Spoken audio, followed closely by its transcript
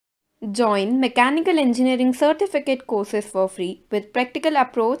Join mechanical engineering certificate courses for free with practical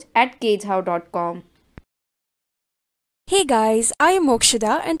approach at GaugeHow.com. Hey guys, I am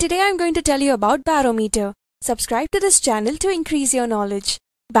Mokshida and today I am going to tell you about Barometer. Subscribe to this channel to increase your knowledge.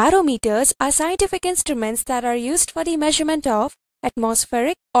 Barometers are scientific instruments that are used for the measurement of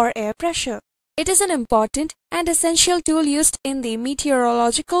atmospheric or air pressure. It is an important and essential tool used in the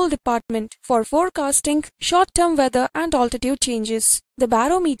meteorological department for forecasting short-term weather and altitude changes. The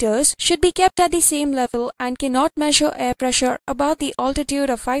barometers should be kept at the same level and cannot measure air pressure above the altitude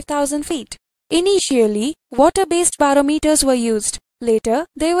of 5,000 feet. Initially, water-based barometers were used. Later,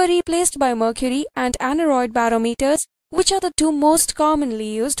 they were replaced by mercury and aneroid barometers, which are the two most commonly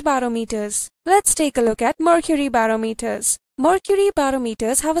used barometers. Let's take a look at mercury barometers. Mercury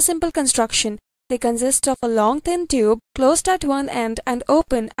barometers have a simple construction. They consist of a long thin tube closed at one end and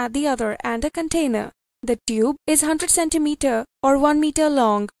open at the other and a container. The tube is 100 cm or 1 meter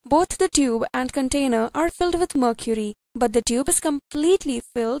long. Both the tube and container are filled with mercury, but the tube is completely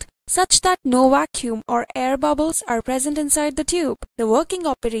filled such that no vacuum or air bubbles are present inside the tube. The working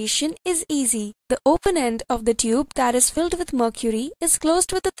operation is easy. The open end of the tube that is filled with mercury is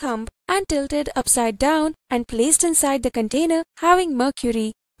closed with a thumb and tilted upside down and placed inside the container having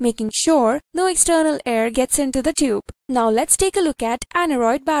mercury, making sure no external air gets into the tube. Now let's take a look at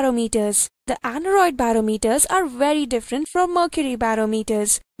aneroid barometers. The aneroid barometers are very different from mercury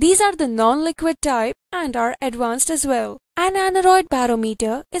barometers. These are the non-liquid type and are advanced as well. An aneroid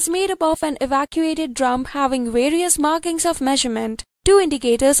barometer is made up of an evacuated drum having various markings of measurement. Two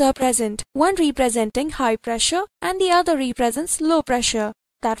indicators are present, one representing high pressure and the other represents low pressure.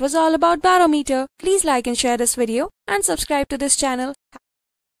 That was all about barometer. Please like and share this video and subscribe to this channel.